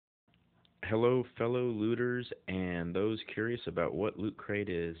Hello, fellow looters and those curious about what Loot Crate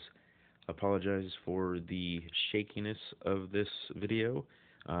is. Apologize for the shakiness of this video.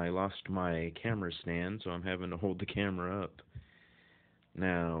 I lost my camera stand, so I'm having to hold the camera up.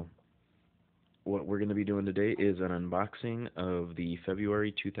 Now, what we're going to be doing today is an unboxing of the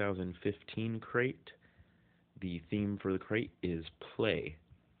February 2015 crate. The theme for the crate is Play.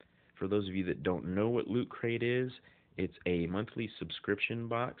 For those of you that don't know what Loot Crate is, it's a monthly subscription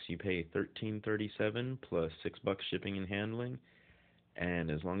box. You pay $13.37 plus $6 shipping and handling,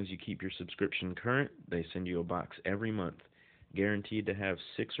 and as long as you keep your subscription current, they send you a box every month, guaranteed to have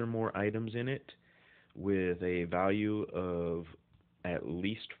 6 or more items in it, with a value of at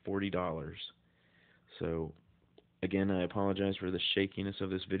least $40. So, again, I apologize for the shakiness of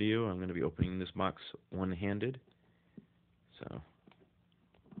this video. I'm going to be opening this box one-handed. So,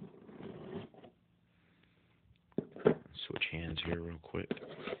 switch hands here real quick.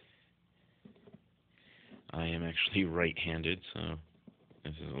 I am actually right-handed, so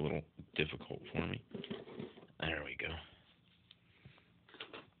this is a little difficult for me. There we go.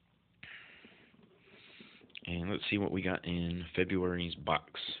 And let's see what we got in February's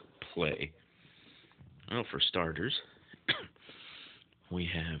box Play. Well, for starters, we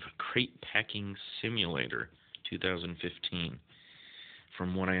have Crate Packing Simulator 2015.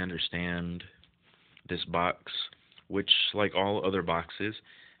 From what I understand, this box, which, like all other boxes,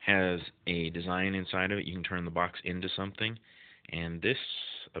 has a design inside of it. You can turn the box into something, and this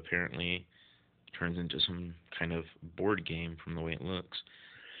apparently turns into some kind of board game from the way it looks.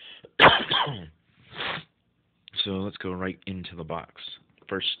 So let's go right into the box.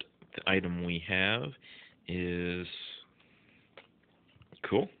 First item we have is,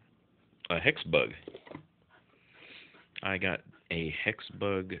 cool, a hex bug. I got a hex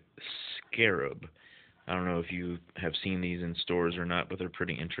bug scarab. I don't know if you have seen these in stores or not, but they're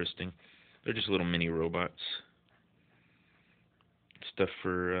pretty interesting. They're just little mini robots. Stuff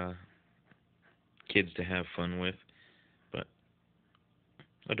for kids to have fun with, but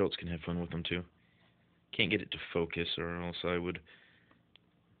adults can have fun with them too. Can't get it to focus, or else I would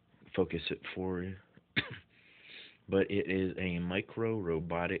focus it for you. But it is a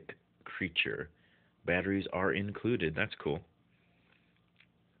micro-robotic creature. Batteries are included. That's cool.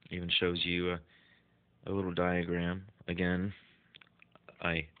 Even shows you a little diagram. Again,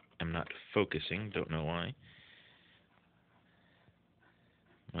 I am not focusing. Don't know why.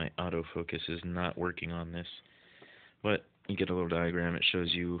 My autofocus is not working on this. But you get a little diagram. It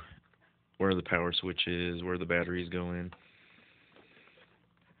shows you where the power switch is, where the batteries go in.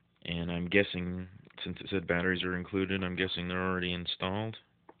 And I'm guessing, since it said batteries are included, I'm guessing they're already installed.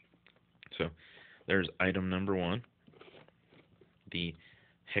 So there's item number 1, the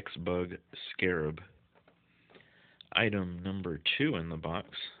Hexbug Scarab. Item number 2 in the box,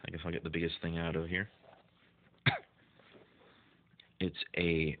 I guess I'll get the biggest thing out of here. It's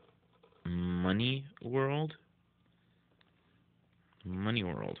a Money World. Money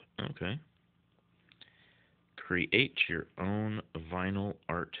World, okay. Create your own vinyl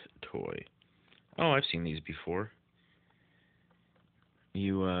art toy. Oh, I've seen these before.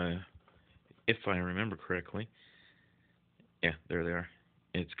 You, if I remember correctly, yeah, there they are.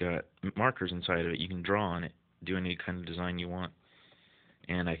 It's got markers inside of it. You can draw on it, do any kind of design you want.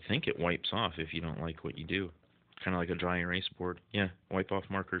 And I think it wipes off if you don't like what you do. Kind of like a dry erase board. Yeah, wipe off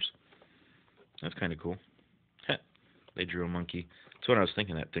markers. That's kind of cool. Heh, they drew a monkey. That's what I was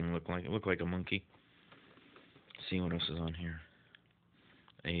thinking that thing looked like. It looked like a monkey. Let's see what else is on here.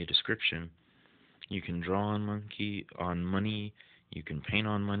 A description. You can draw on money. You can paint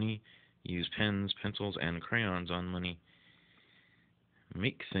on money. Use pens, pencils, and crayons on money.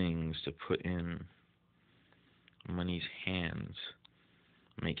 Make things to put in Money's hands.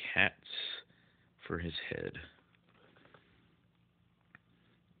 Make hats for his head.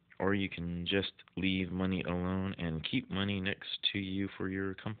 Or you can just leave money alone and keep money next to you for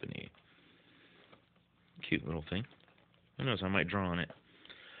your company. Cute little thing. Who knows, I might draw on it.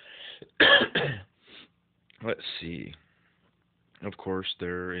 Let's see. Of course,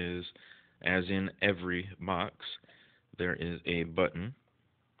 there is, as in every box, there is a button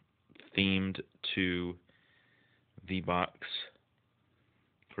themed to the box.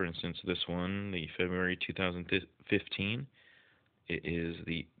 For instance, this one, the February 2015, it is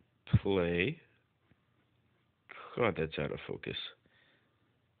the Play. God, that's out of focus.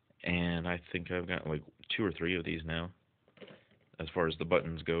 And I think I've got like 2 or 3 of these now, as far as the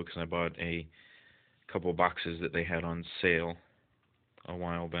buttons go, because I bought a couple boxes that they had on sale a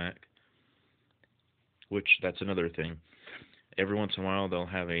while back. Which, that's another thing. Every once in a while, they'll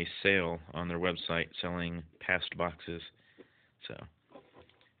have a sale on their website selling past boxes. So,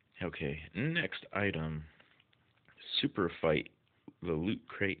 Okay, next item, Super Fight, the Loot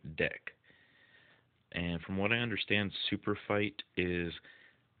Crate deck. And from what I understand, Super Fight is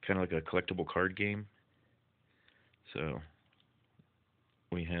kind of like a collectible card game. So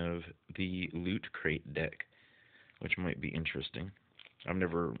we have the Loot Crate deck, which might be interesting. I've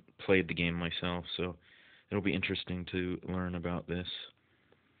never played the game myself, so it'll be interesting to learn about this.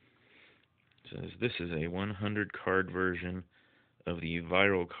 It says this is a 100 card version of the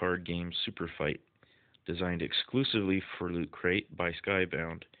viral card game Super Fight, designed exclusively for Loot Crate by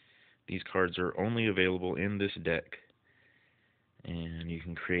Skybound. These cards are only available in this deck, and you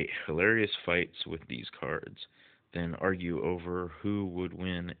can create hilarious fights with these cards, then argue over who would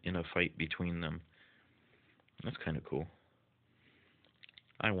win in a fight between them. That's kind of cool.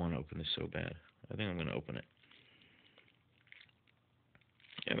 I want to open this so bad. I think I'm going to open it.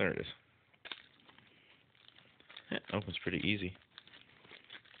 Yeah, there it is. It opens pretty easy.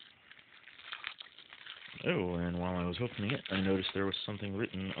 Oh, and while I was opening it, I noticed there was something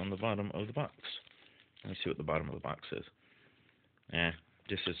written on the bottom of the box. Let me see what the bottom of the box says.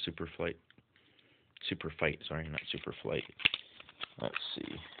 Just says Super Fight. Super Fight, sorry, not Super Flight. Let's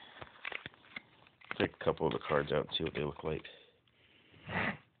see. Take a couple of the cards out and see what they look like.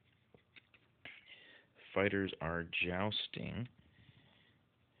 Fighters are jousting.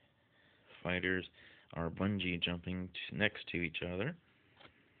 Fighters are bungee jumping next to each other.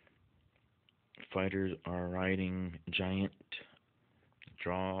 Fighters are riding giant.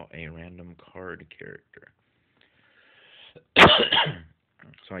 Draw a random card character.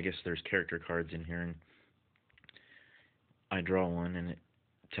 So I guess there's character cards in here, and I draw one, and it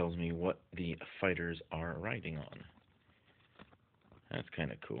tells me what the fighters are riding on. That's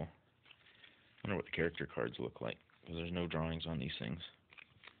kind of cool. I wonder what the character cards look like, because there's no drawings on these things.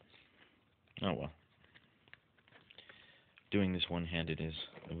 Oh well. Doing this one-handed is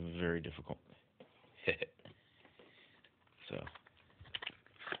very difficult. So,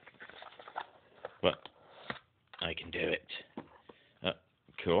 but I can do it.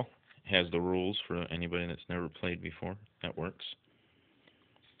 Cool. Has the rules for anybody that's never played before. That works.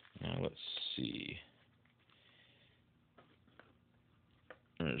 Now let's see.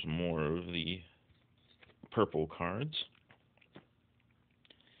 There's more of the purple cards.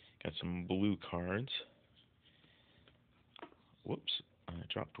 Got some blue cards. Whoops, I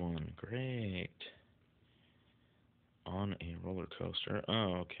dropped one. Great. On a roller coaster.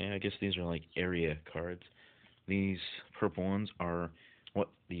 Oh, okay. I guess these are like area cards. These purple ones are what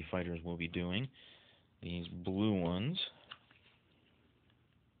the fighters will be doing. These blue ones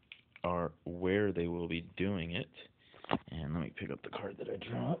are where they will be doing it. And let me pick up the card that I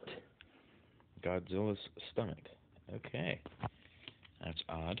dropped. Godzilla's stomach. Okay. That's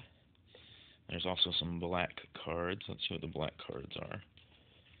odd. There's also some black cards. Let's see what the black cards are.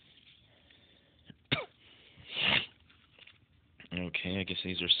 Okay, I guess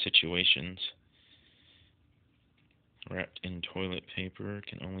these are situations. Wrapped in toilet paper,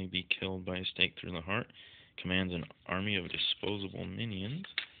 can only be killed by a stake through the heart. Commands an army of disposable minions.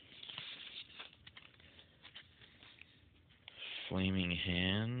 Flaming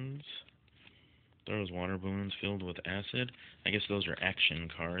hands. Throws water balloons filled with acid. I guess those are action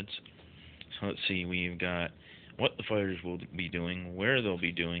cards. So let's see, we've got what the fighters will be doing, where they'll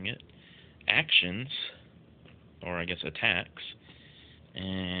be doing it, actions, or I guess attacks,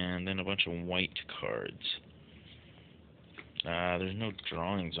 and then a bunch of white cards. There's no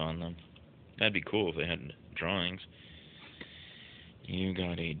drawings on them. That'd be cool if they had drawings. You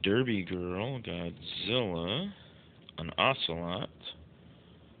got a Derby Girl, Godzilla, an Ocelot.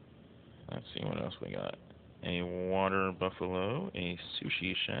 Let's see what else we got. A Water Buffalo, a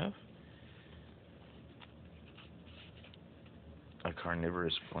Sushi Chef, a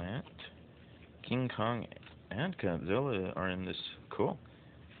Carnivorous Plant. King Kong and Godzilla are in this. Cool.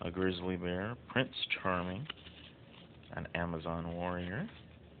 A Grizzly Bear, Prince Charming, an Amazon Warrior,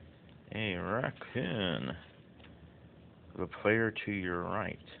 a Raccoon, the player to your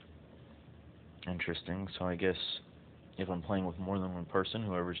right. Interesting. So I guess if I'm playing with more than one person,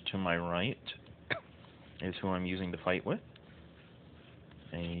 whoever's to my right is who I'm using to fight with.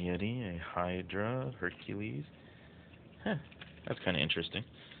 A Yeti, a Hydra, Hercules. That's kind of interesting.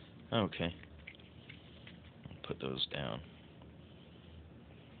 Okay. I'll put those down.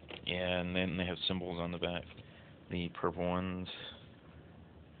 Yeah, and then they have symbols on the back. The purple ones,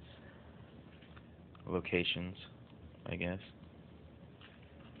 locations, I guess.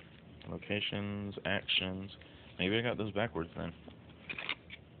 Locations, actions. Maybe I got those backwards then.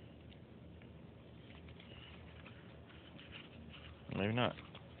 Maybe not.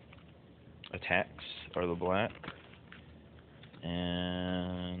 Attacks are the black.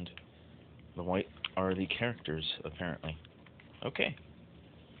 And white are the characters, apparently. Okay.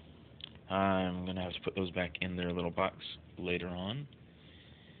 I'm going to have to put those back in their little box later on.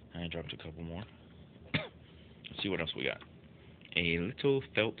 I dropped a couple more. Let's see what else we got. A little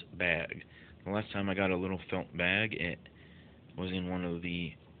felt bag. The last time I got a little felt bag, it was in one of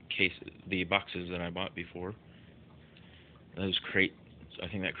the boxes that I bought before. Those crate, I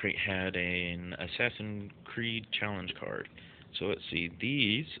think that crate had an Assassin's Creed challenge card. So let's see,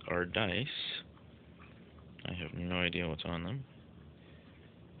 these are dice. I have no idea what's on them.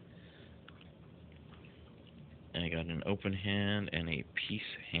 And I got an open hand and a peace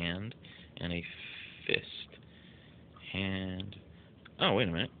hand and a fist hand. Oh, wait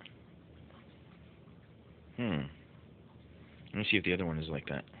a minute. Let me see if the other one is like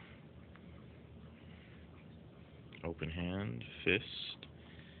that. Open hand, fist.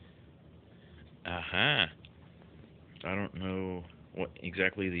 Aha! I don't know what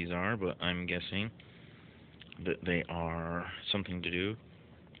exactly these are, but I'm guessing that they are something to do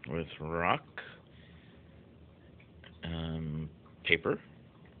with rock, paper,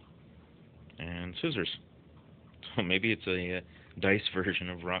 and scissors. So maybe it's a dice version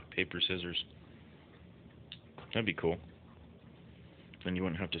of rock, paper, scissors. That'd be cool. Then you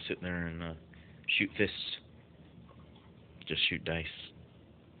wouldn't have to sit there and shoot fists. Just shoot dice.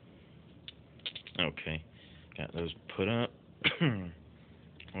 Okay. Got those put up.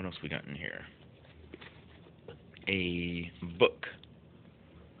 What else we got in here? A book.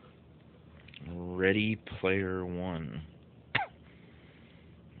 Ready Player One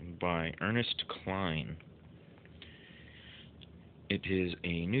by Ernest Cline. It is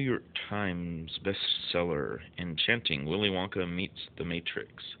a New York Times bestseller. Enchanting Willy Wonka meets the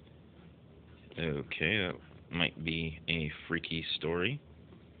Matrix. Okay, that might be a freaky story.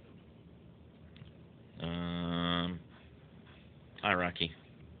 Hi, Rocky.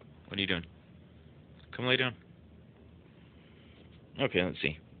 What are you doing? Come lay down. Okay, let's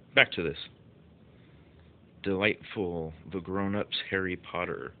see. Back to this. Delightful, The Grown-Ups Harry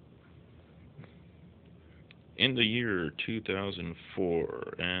Potter. In the year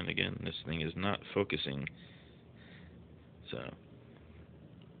 2004, and again, this thing is not focusing. So,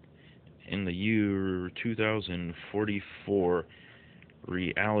 in the year 2044,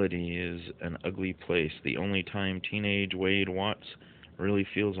 reality is an ugly place. The only time teenage Wade Watts really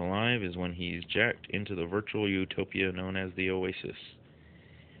feels alive is when he's jacked into the virtual utopia known as the Oasis.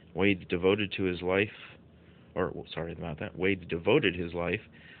 Wade devoted his life to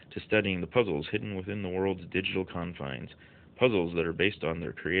studying the puzzles hidden within the world's digital confines, puzzles that are based on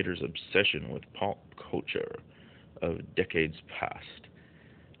their creators' obsession with pop culture of decades past,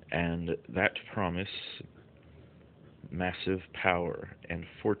 and that promise massive power and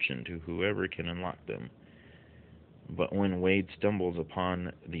fortune to whoever can unlock them. But when Wade stumbles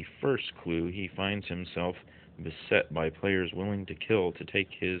upon the first clue, he finds himself beset by players willing to kill to take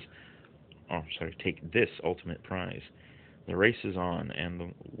this ultimate prize. The race is on,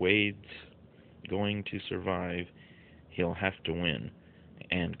 and Wade's going to survive. He'll have to win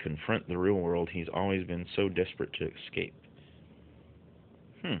and confront the real world he's always been so desperate to escape.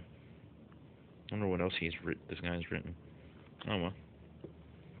 I wonder what else this guy's written. Oh well.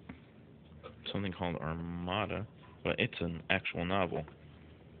 Something called Armada, but it's an actual novel.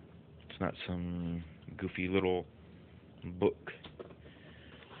 It's not some goofy little book.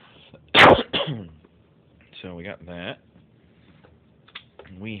 So we got that.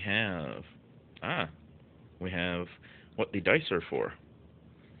 We have what the dice are for.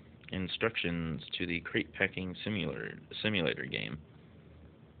 Instructions to the crate packing simulator game.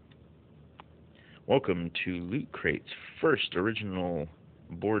 Welcome to Loot Crate's first original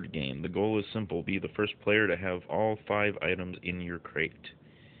board game. The goal is simple: be the first player to have all 5 items in your crate.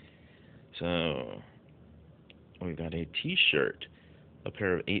 So we've got a t-shirt, a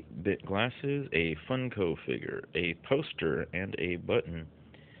pair of 8-bit glasses, a Funko figure, a poster, and a button.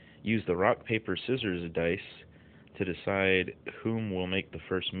 Use the rock, paper, scissors dice to decide whom will make the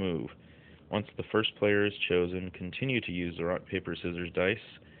first move. Once the first player is chosen, continue to use the rock, paper, scissors dice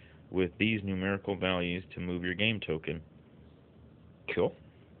with these numerical values to move your game token. Cool.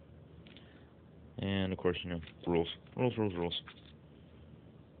 And of course, rules. Rules.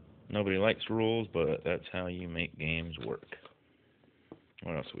 Nobody likes rules, but that's how you make games work.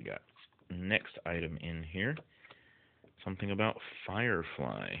 What else we got? Next item in here, something about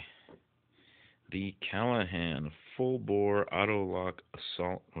Firefly. The Callahan full-bore auto-lock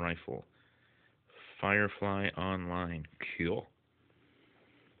assault rifle. Firefly Online. Cool.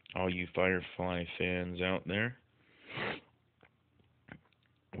 All you Firefly fans out there,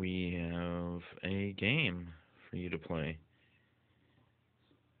 we have a game for you to play.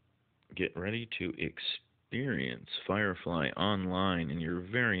 get ready to experience Firefly online in your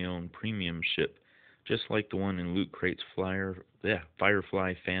very own premium ship, just like the one in Loot Crate's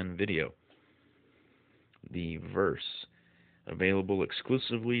Firefly fan video. The Verse, available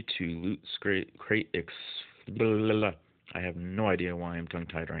exclusively to Loot Crate I have no idea why I'm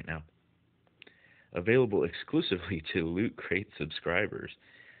tongue-tied right now. Available exclusively to Loot Crate subscribers.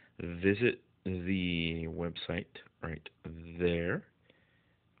 Visit the website right there,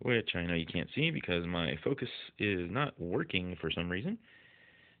 which I know you can't see because my focus is not working for some reason.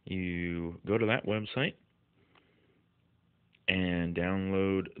 You go to that website and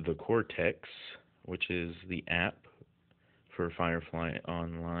download the Cortex, which is the app for Firefly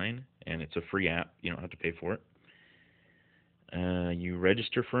Online, and it's a free app. You don't have to pay for it. You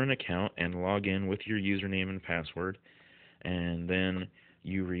register for an account and log in with your username and password, and then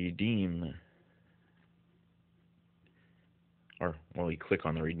you redeem, you click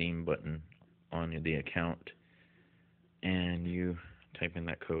on the redeem button on the account, and you type in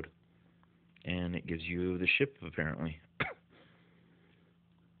that code, and it gives you the ship, apparently.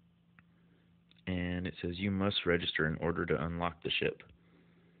 And it says you must register in order to unlock the ship.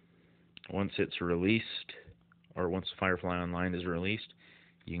 Once it's released, or once Firefly Online is released,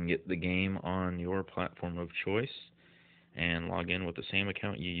 you can get the game on your platform of choice and log in with the same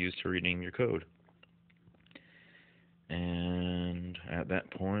account you used to redeem your code. And at that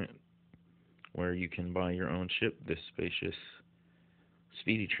point, where you can buy your own ship, this spacious,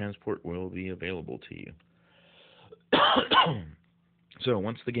 speedy transport will be available to you. So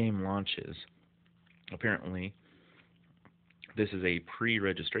once the game launches, apparently this is a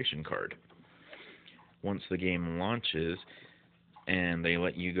pre-registration card. Once the game launches and they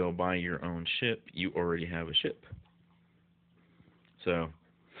let you go buy your own ship, you already have a ship. So,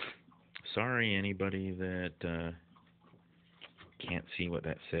 sorry anybody that can't see what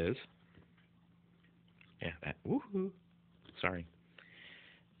that says. Yeah, that, woohoo. Sorry.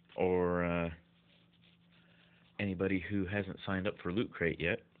 Or anybody who hasn't signed up for Loot Crate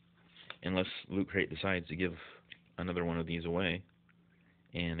yet, unless Loot Crate decides to give another one of these away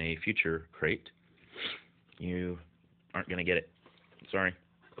in a future crate, you aren't going to get it. Sorry.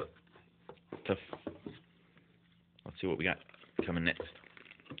 Tough. Let's see what we got coming next.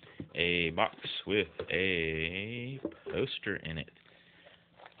 A box with a poster in it.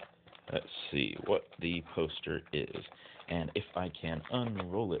 Let's see what the poster is, and if I can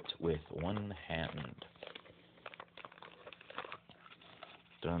unroll it with one hand.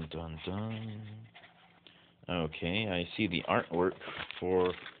 Dun dun dun. Okay, I see the artwork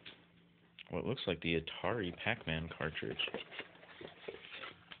for what looks like the Atari Pac-Man cartridge.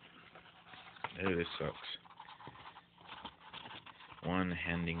 Oh, this sucks.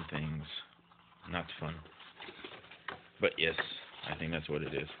 One-handing things. Not fun. But yes, I think that's what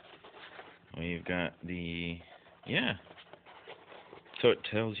it is. We've got the... yeah. So it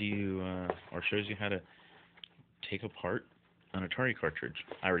tells you, or shows you how to take apart an Atari cartridge.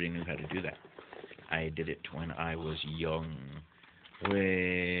 I already knew how to do that. I did it when I was young.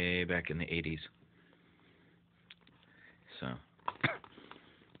 Way back in the 80s. So,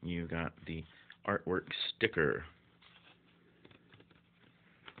 you got the artwork sticker.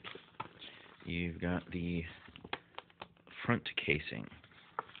 You've got the front casing.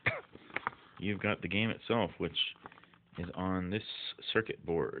 You've got the game itself, which is on this circuit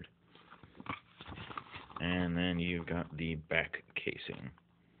board. And then you've got the back casing.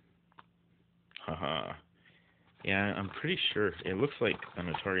 Haha. Yeah, I'm pretty sure it looks like an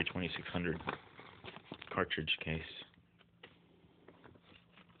Atari 2600 cartridge case.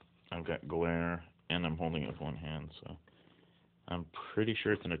 I've got glare, and I'm holding it with one hand, so I'm pretty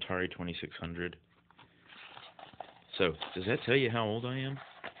sure it's an Atari 2600. So, does that tell you how old I am?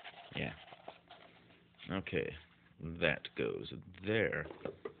 Yeah. Okay, that goes there,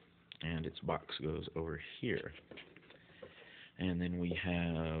 and its box goes over here. And then we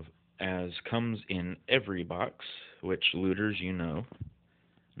have, as comes in every box, which looters you know,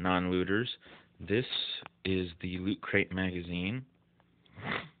 non-looters, this is the Loot Crate magazine.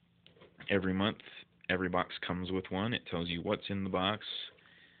 Every month, every box comes with one. It tells you what's in the box,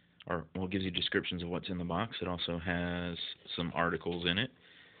 or well, gives you descriptions of what's in the box. It also has some articles in it,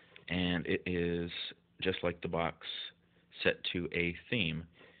 and it is, just like the box, set to a theme,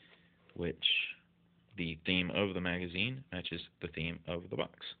 which the theme of the magazine matches the theme of the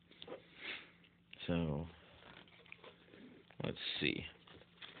box. So, let's see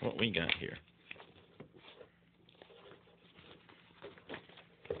what we got here.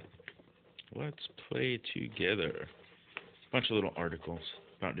 Let's play together. A bunch of little articles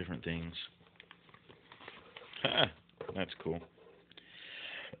about different things. Ha! That's cool.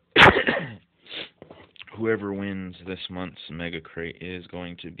 Whoever wins this month's Mega Crate is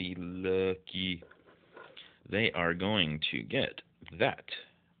going to be lucky. They are going to get that,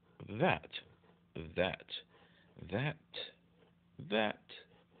 that, that, that,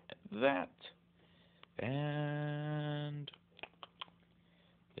 that, and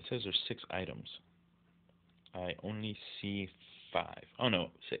it says there's 6 items. I only see 5. Oh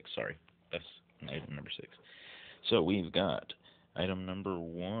no, 6, sorry. That's item number 6. So we've got item number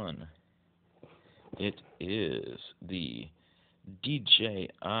 1. It is the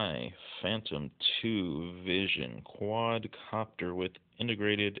DJI Phantom 2 Vision quadcopter with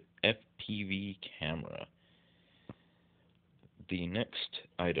integrated FPV camera. The next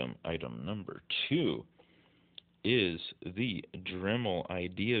item, item number 2, is the Dremel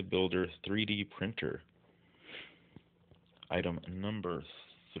Idea Builder 3D printer. Item number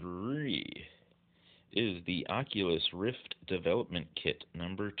 3 is the Oculus Rift Development Kit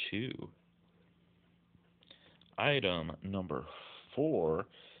number 2. Item number 4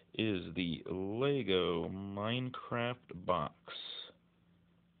 is the Lego Minecraft box,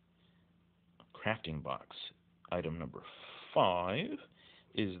 crafting box. Item number 5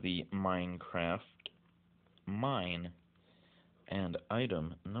 is the Minecraft mine. And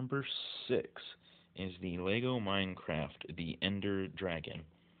item number 6 is the Lego Minecraft, the Ender Dragon.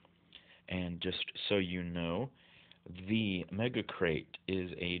 And just so you know, the Mega Crate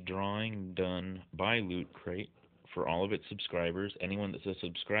is a drawing done by Loot Crate for all of its subscribers. Anyone that's a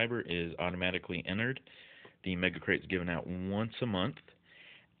subscriber is automatically entered. The Mega Crate is given out once a month,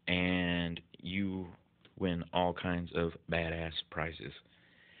 and you win all kinds of badass prizes.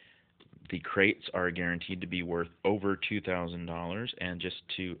 The crates are guaranteed to be worth over $2,000, and just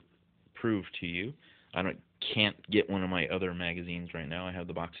to prove to you, I can't get one of my other magazines right now. I have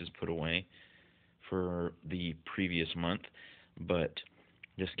the boxes put away for the previous month, but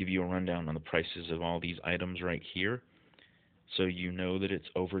just give you a rundown on the prices of all these items right here, so you know that it's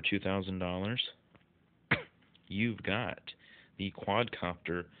over $2,000. You've got the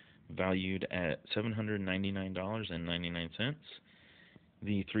quadcopter valued at $799.99.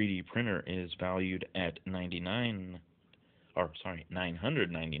 The 3D printer is valued at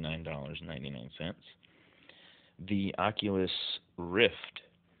 $999.99. The Oculus Rift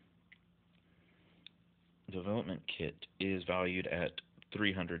development kit is valued at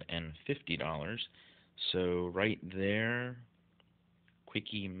 $350. So right there,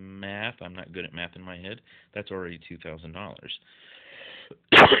 quickie math, I'm not good at math in my head, that's already $2,000.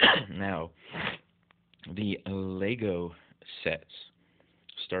 Now, the Lego sets,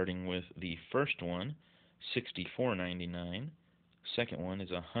 starting with the first one, $64.99, second one is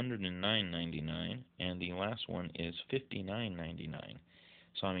 $109.99, and the last one is $59.99.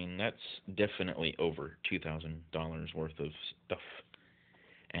 So, I mean, that's definitely over $2,000 worth of stuff,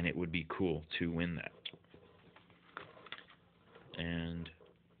 and it would be cool to win that. And,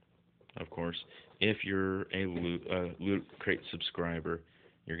 of course, if you're a Loot Crate subscriber,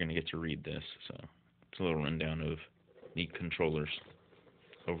 you're going to get to read this. So, it's a little rundown of the controllers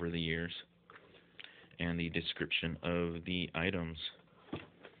over the years and the description of the items.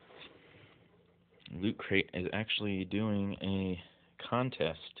 Loot Crate is actually doing a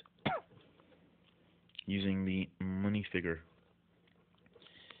contest using the money figure.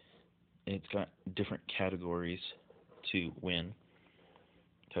 It's got different categories to win.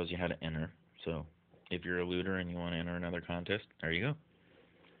 Tells you how to enter. So if you're a looter and you want to enter another contest, there you go.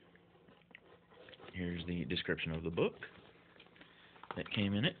 Here's the description of the book that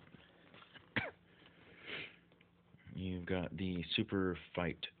came in it. You've got the Super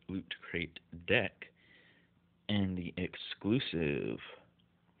Fight Loot Crate deck and the exclusive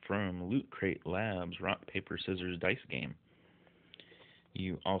from Loot Crate Labs Rock, Paper, Scissors dice game.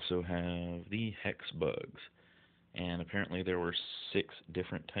 You also have the Hex Bugs, and apparently there were 6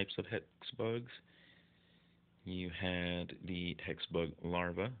 different types of Hex Bugs. You had the Hex Bug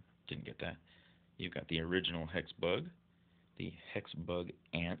Larva, didn't get that. You've got the original Hex Bug, the Hex Bug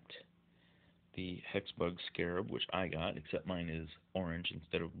Ant, the Hex Bug Scarab, which I got, except mine is orange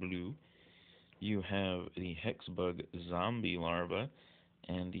instead of blue. You have the Hex Bug Zombie Larva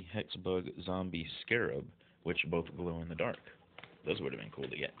and the Hex Bug Zombie Scarab, which both glow in the dark. Those would have been cool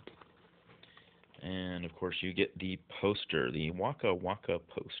to get. And, of course, you get the poster, the Waka Waka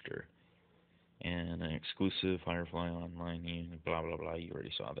poster, and an exclusive Firefly Online, blah, blah, blah. You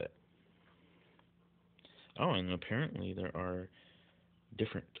already saw that. Oh, and apparently there are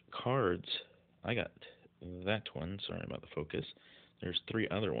different cards. I got that one. Sorry about the focus. There's 3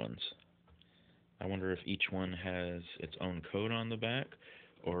 other ones. I wonder if each one has its own code on the back,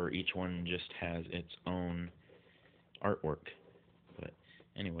 or each one just has its own artwork. But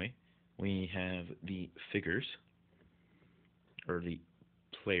anyway, we have the figures, or the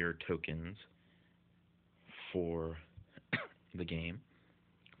player tokens for the game.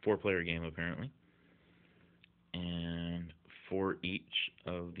 4-player game, apparently. And for each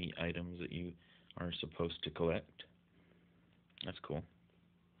of the items that you are supposed to collect. That's cool.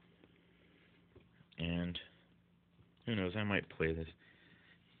 And who knows, I might play this.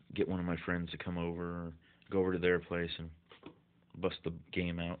 Get one of my friends to come over, or go over to their place and bust the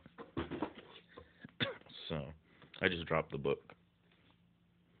game out. So, I just dropped the book.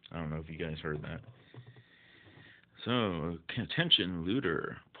 I don't know if you guys heard that. So, attention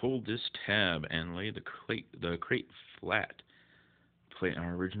looter, pull this tab and lay the crate flat. Play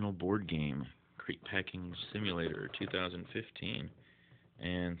our original board game, Crate Packing Simulator 2015.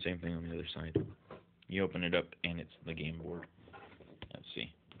 And same thing on the other side. You open it up and it's the game board. Let's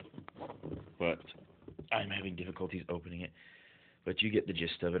see. But I'm having difficulties opening it. But you get the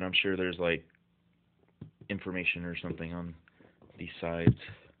gist of it. I'm sure there's like information or something on the sides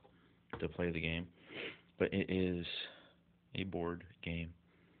to play the game. But it is a board game.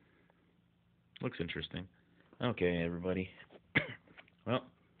 Looks interesting. Okay, everybody. Well,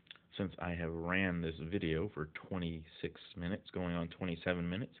 since I have ran this video for 26 minutes, going on 27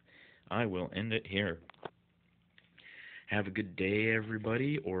 minutes, I will end it here. Have a good day,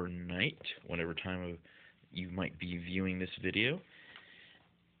 everybody, or night, whatever time of you might be viewing this video.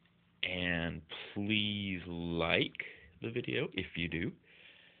 And please like the video if you do.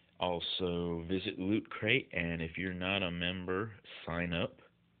 Also, visit Loot Crate, and if you're not a member, sign up.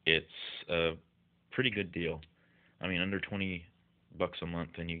 It's a pretty good deal. I mean, under $20 a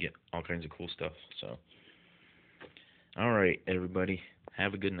month, and you get all kinds of cool stuff. So, all right, everybody,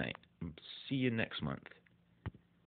 have a good night. See you next month.